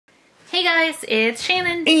Hey guys, it's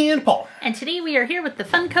Shannon. And Paul. And today we are here with the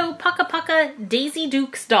Funko Paka Paka Daisy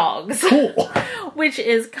Dukes dogs. Cool. Which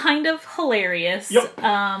is kind of hilarious. Yep.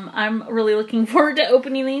 I'm really looking forward to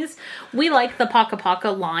opening these. We like the Paka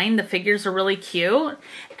Paka line. The figures are really cute.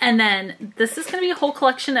 And then this is going to be a whole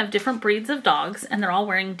collection of different breeds of dogs, and they're all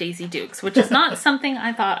wearing Daisy Dukes, which is not something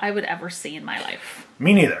I thought I would ever see in my life.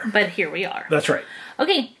 Me neither. But here we are. That's right.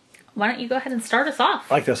 Okay, why don't you go ahead and start us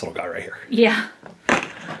off? I like this little guy right here. Yeah.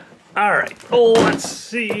 All right. Oh, let's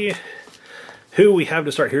see who we have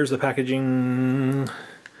to start. Here's the packaging.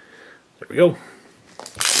 There we go.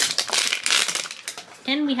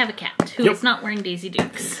 And we have a cat who is not wearing Daisy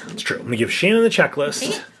Dukes. That's true. I'm going to give Shannon the checklist.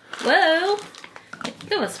 Okay. Whoa.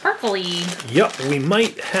 Look at sparkly. Yep, we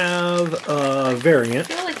might have a variant.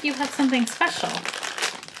 I feel like you have something special.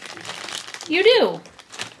 You do.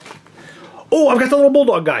 Oh, I've got the little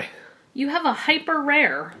bulldog guy. You have a hyper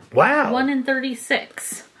rare. Wow. 1 in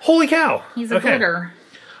 36. Holy cow. He's a glitter.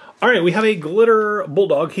 All right, we have a glitter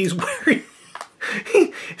bulldog. He's wearing...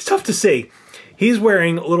 it's tough to say. He's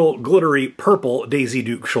wearing little glittery purple Daisy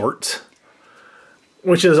Duke shorts,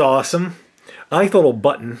 which is awesome. I like the little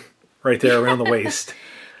button right there around the waist.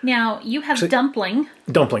 Now, you have Dumpling.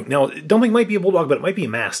 Dumpling. Now, Dumpling might be a bulldog, but it might be a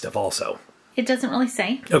mastiff also. It doesn't really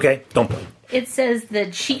say. Okay, Dumpling. It says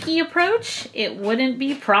the cheeky approach, it wouldn't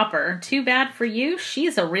be proper. Too bad for you,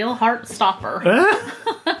 she's a real heart stopper.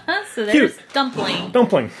 So there's cute. Dumpling.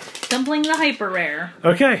 Dumpling. Dumpling the hyper rare.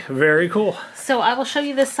 Okay, very cool. So I will show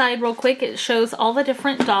you this side real quick. It shows all the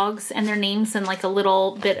different dogs and their names and like a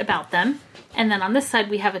little bit about them. And then on this side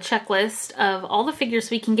we have a checklist of all the figures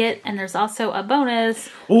we can get, and there's also a bonus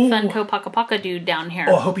Funko Paka Paka dude down here.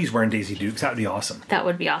 Oh, I hope he's wearing Daisy Dukes. That would be awesome. That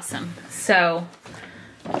would be awesome. So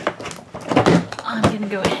I'm going to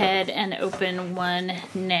go ahead and open one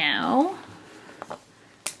now.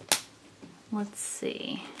 Let's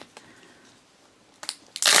see.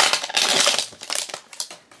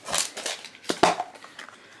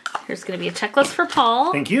 Here's going to be a checklist for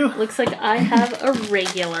Paul. Thank you. Looks like I have a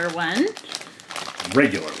regular one.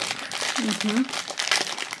 Regular one.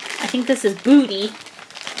 I think this is Booty.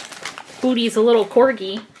 Booty's a little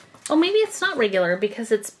corgi. Oh, maybe it's not regular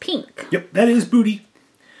because it's pink. Yep, that is Booty.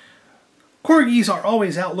 Corgis are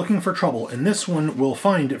always out looking for trouble, and this one will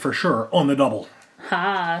find it for sure on the double.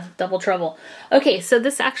 Ha, double trouble. Okay, so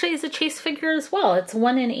this actually is a chase figure as well. It's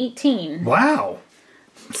 1 in 18. Wow.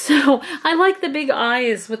 So, I like the big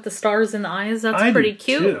eyes with the stars in the eyes. That's pretty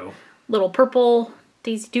cute. Too. Little purple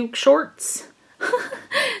Daisy Duke shorts.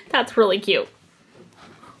 That's really cute.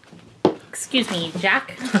 Excuse me,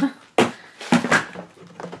 Jack.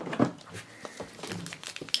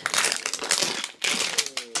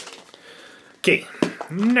 Okay,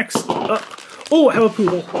 next up. Oh, I have a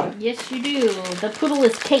poodle. Yes, you do. The poodle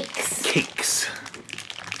is Cakes. Cakes.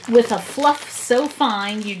 With a fluff so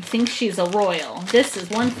fine, you'd think she's a royal. This is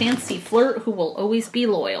one fancy flirt who will always be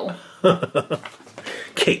loyal.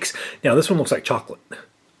 Cakes. Now, this one looks like chocolate.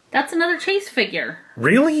 That's another chase figure.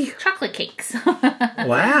 Really? Chocolate Cakes.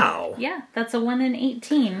 Wow. Yeah, that's a 1 in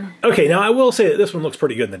 18. Okay, now I will say that this one looks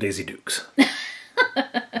pretty good in the Daisy Dukes.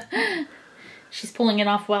 She's pulling it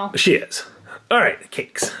off well. She is. All right,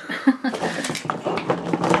 Cakes.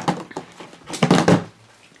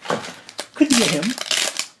 Could be a him.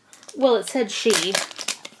 Well, it said she.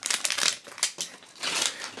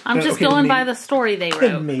 I'm just going by the story they wrote.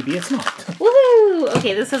 Then maybe it's not. Woohoo!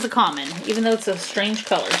 Okay, this is a common, even though it's a strange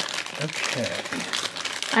color. Okay.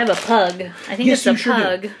 I have a pug. I think it's a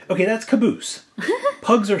pug. Do. Okay, that's Caboose.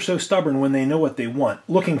 Pugs are so stubborn when they know what they want.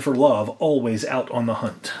 Looking for love, always out on the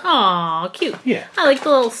hunt. Aw, cute. Yeah. I like the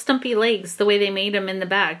little stumpy legs, the way they made them in the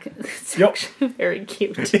back. It's actually very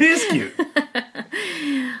cute. It is cute.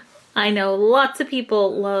 I know lots of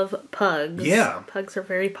people love pugs. Yeah. Pugs are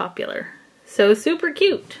very popular. So super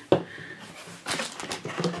cute.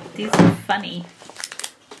 These are funny.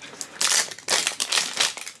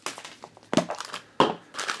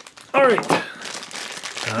 All right.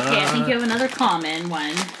 Okay, I think you have another common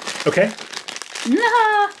one. Okay.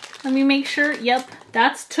 Nah. Let me make sure. Yep,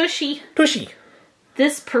 that's Tushy. Tushy.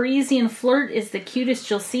 This Parisian flirt is the cutest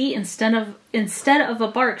you'll see. Instead of a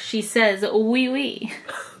bark, she says, "Oui, oui."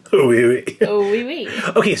 Oh, oui, oui. Oh, oui, oui.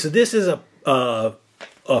 Okay, so this is a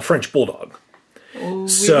French bulldog. Oh,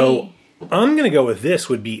 so oui. I'm going to go with this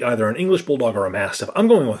would be either an English bulldog or a mastiff. I'm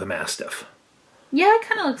going with a mastiff. Yeah, it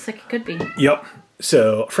kind of looks like it could be. Yep.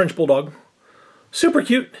 So French bulldog, super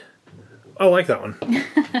cute. I like that one.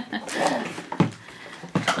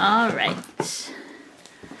 All right.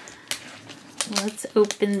 Let's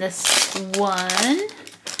open this one.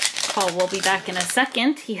 Paul will be back in a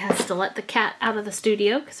second. He has to let the cat out of the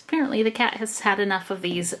studio because apparently the cat has had enough of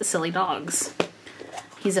these silly dogs.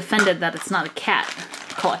 He's offended that it's not a cat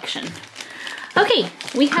collection. Okay,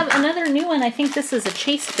 we have another new one. I think this is a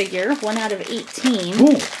Chase figure, 1 out of 18.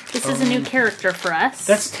 Ooh, this is a new character for us.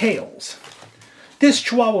 That's Tails. This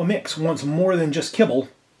Chihuahua mix wants more than just kibble.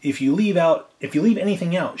 If you leave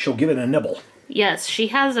anything out, she'll give it a nibble. Yes, she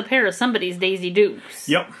has a pair of somebody's Daisy Dukes.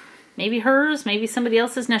 Yep. Maybe hers, maybe somebody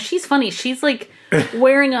else's. Now, she's funny. She's like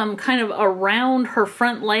wearing them kind of around her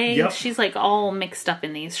front legs. Yep. She's like all mixed up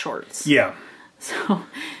in these shorts. Yeah. So,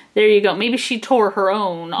 there you go. Maybe she tore her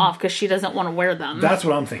own off because she doesn't want to wear them. That's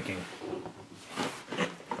what I'm thinking.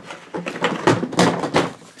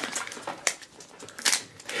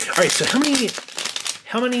 All right, so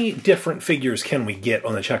how many different figures can we get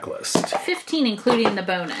on the checklist? 15 including the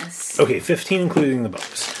bonus. Okay, 15 including the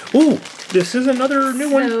bonus. Ooh, this is another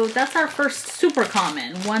new one. So that's our first super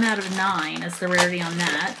common. 1 out of 9 is the rarity on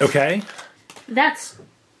that. Okay. That's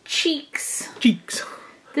Cheeks. Cheeks.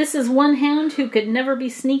 This is one hound who could never be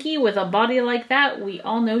sneaky. With a body like that, we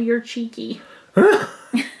all know you're cheeky.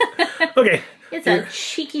 Okay. It's a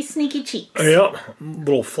cheeky, sneaky Cheeks. Yep.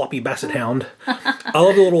 Little floppy basset hound. I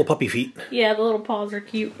love the little puppy feet. Yeah, the little paws are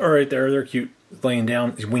cute. All right there. They're cute. Laying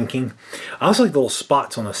down. He's winking. I also like the little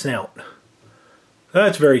spots on the snout.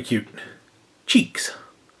 That's very cute. Cheeks.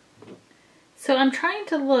 So I'm trying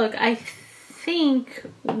to look. I think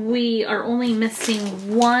we are only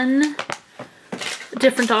missing one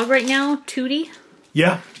different dog right now. Tootie.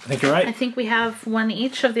 Yeah, I think you're right. I think we have one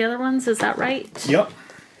each of the other ones. Is that right? Yep.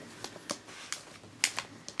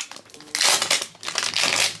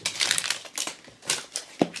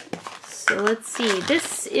 So let's see.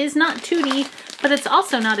 This is not Tootie, but it's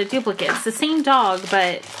also not a duplicate. It's the same dog,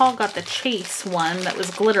 but Paul got the Chase one that was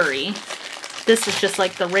glittery. This is just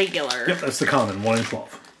like the regular. Yep, that's the common, 1 in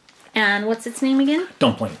 12. And what's its name again?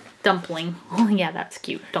 Dumpling. Dumpling. Oh, yeah, that's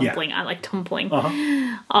cute. Dumpling. Yeah. I like dumpling.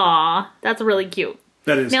 Uh-huh. Aw, that's really cute.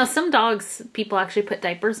 That is. Now, some dogs, people actually put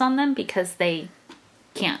diapers on them because they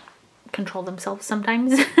can't control themselves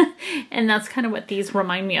sometimes. And that's kind of what these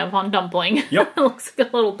remind me of on Dumpling. Yep. It looks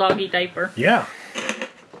like a little doggy diaper. Yeah.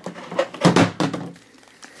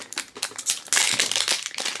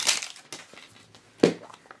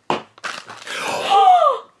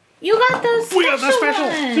 You got those special We got the special,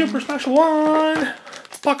 one. super special one.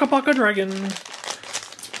 Paka Paka Dragon.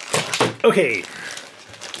 Okay.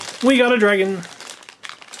 We got a dragon.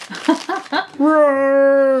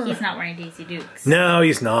 Roar. He's not wearing Daisy Dukes. No,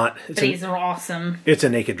 he's not. But he's awesome. It's a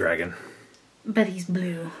naked dragon. But he's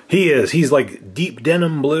blue. He is. He's like deep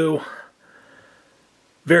denim blue.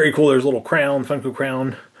 Very cool. There's a little crown, Funko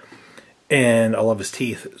crown. And I love his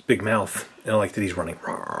teeth, his big mouth. And I like that he's running.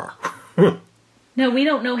 No, we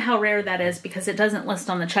don't know how rare that is because it doesn't list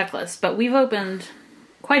on the checklist. But we've opened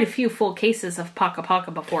quite a few full cases of Paka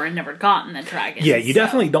Paka before and never gotten the dragon. Yeah, you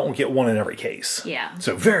definitely don't get one in every case. Yeah.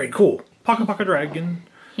 So very cool. Paka Paka Dragon.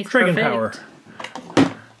 He's Dragon perfect. power.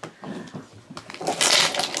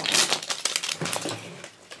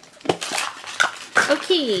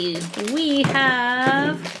 Okay, we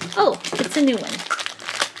have... Oh, it's a new one.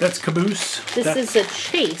 That's Caboose. This is a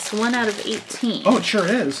Chase, 1 out of 18. Oh, it sure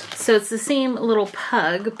is. So it's the same little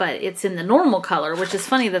pug, but it's in the normal color, which is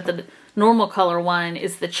funny that the normal color one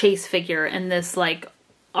is the Chase figure, and this like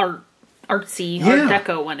artsy Art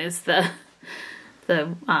Deco one is the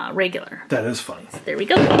regular. That is funny. There we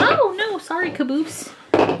go. Oh no, sorry, Caboose.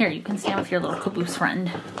 Here, you can stand with your little Caboose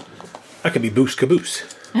friend. I could be Boost Caboose.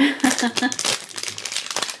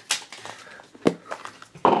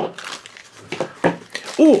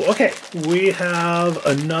 Oh, okay. We have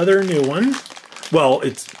another new one. Well,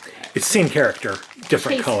 it's same character,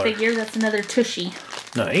 different Chase color. figure. That's another Tushy.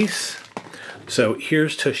 Nice. So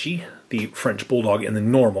here's Tushy, the French Bulldog in the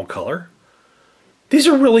normal color. These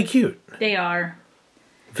are really cute. They are.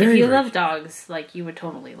 Very, if you very love cute. dogs, like you would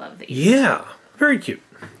totally love these. Yeah, very cute.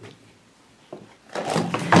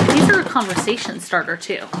 These are a conversation starter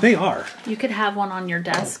too. They are. You could have one on your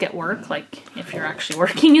desk at work, like if you're actually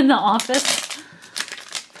working in the office.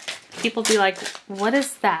 People be like, what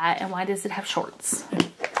is that and why does it have shorts?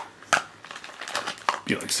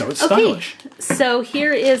 Be like, so it's stylish. So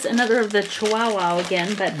here is another of the Chihuahua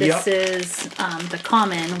again, but this is the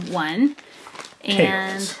common one.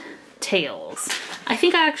 And Tails. I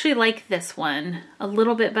think I actually like this one a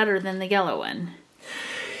little bit better than the yellow one.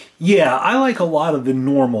 Yeah, I like a lot of the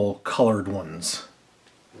normal colored ones.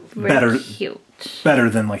 Very cute. Better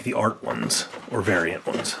than like the art ones or variant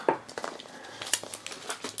ones.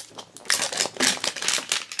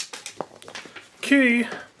 Okay.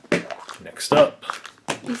 Next up.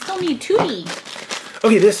 We still need Tootie.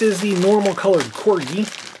 Okay, this is the normal colored corgi.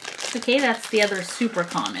 Okay, that's the other super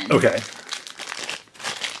common. Okay.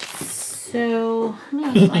 So,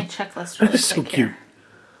 let me look at my checklist really That is so quick cute. here.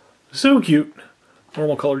 So cute.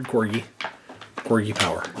 Normal colored corgi. Corgi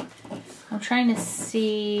power. I'm trying to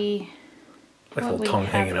see Like a what little we tongue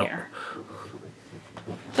have hanging out. here.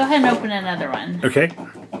 Go ahead and open another one. Okay.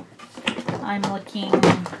 I'm looking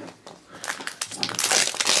to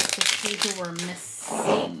see who we're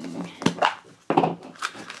missing.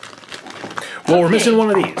 Well, we're Okay. missing one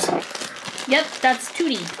of these. Yep, that's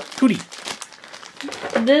Tootie. Tootie.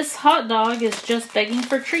 This hot dog is just begging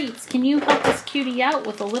for treats. Can you help this cutie out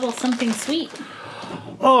with a little something sweet?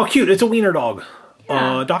 Oh, cute. It's a wiener dog.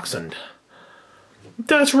 Yeah. Dachshund.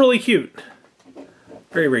 That's really cute.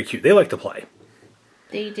 Very, very cute. They like to play.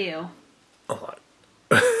 They do. A lot.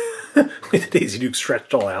 The Daisy Duke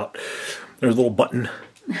stretched all out. There's a little button.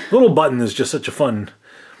 The little button is just such a fun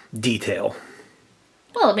detail.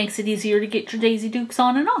 Well, it makes it easier to get your Daisy Dukes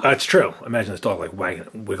on and off. That's true. Imagine this dog like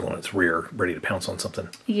wiggling its rear, ready to pounce on something.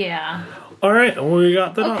 Yeah. All right, we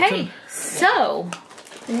got the Okay, dachshund. so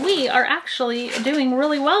we are actually doing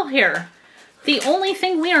really well here. The only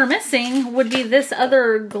thing we are missing would be this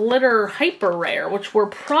other glitter hyper rare, which we're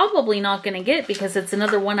probably not going to get because it's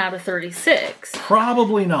another 1 out of 36.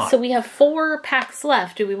 Probably not. So we have 4 packs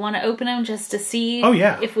left. Do we want to open them just to see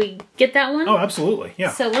if we get that one? Oh, absolutely.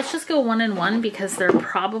 Yeah. So let's just go 1 and 1 because they're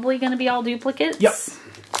probably going to be all duplicates. Yep.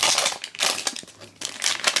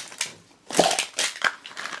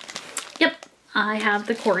 Yep. I have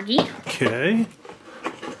the corgi. Okay.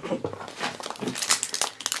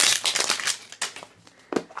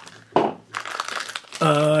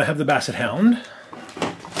 I have the Basset Hound.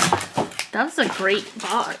 That was a great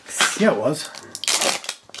box. Yeah, it was.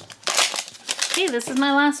 Okay, this is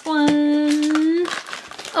my last one.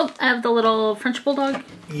 Oh, I have the little French Bulldog.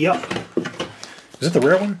 Yep. Is it the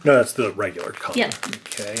rare one? No, that's the regular color. Yep.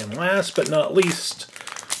 Okay, and last but not least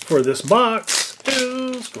for this box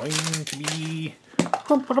is going to be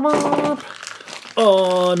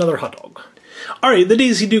another hot dog. Alright, the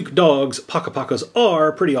Daisy Duke dogs, Paka Pakas,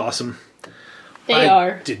 are pretty awesome. They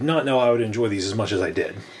are. Did not know I would enjoy these as much as I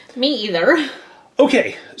did. Me either.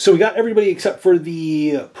 Okay, so we got everybody except for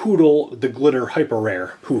the poodle, the glitter hyper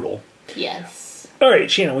rare poodle. Yes.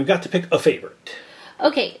 Alright, Shannon, we've got to pick a favorite.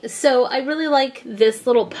 Okay, so I really like this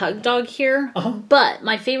little pug dog here, but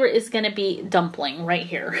my favorite is going to be Dumpling right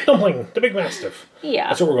here. Dumpling, the big mastiff. Yeah.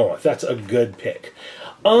 That's what we're going with. That's a good pick.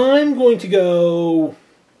 I'm going to go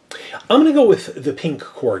with the pink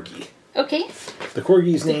corgi. Okay. The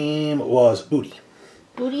corgi's name was Booty.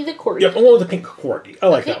 Booty the corgi. Yep, I'm going with the pink corgi. I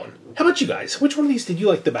like Okay. that one. How about you guys? Which one of these did you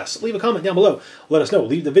like the best? Leave a comment down below. Let us know.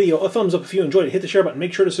 Leave the video a thumbs up if you enjoyed it. Hit the share button.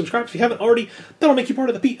 Make sure to subscribe if you haven't already. That'll make you part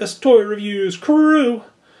of the PS Toy Reviews crew,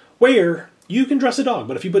 where you can dress a dog,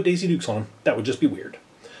 but if you put Daisy Dukes on them, that would just be weird.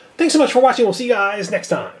 Thanks so much for watching. We'll see you guys next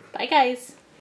time. Bye, guys.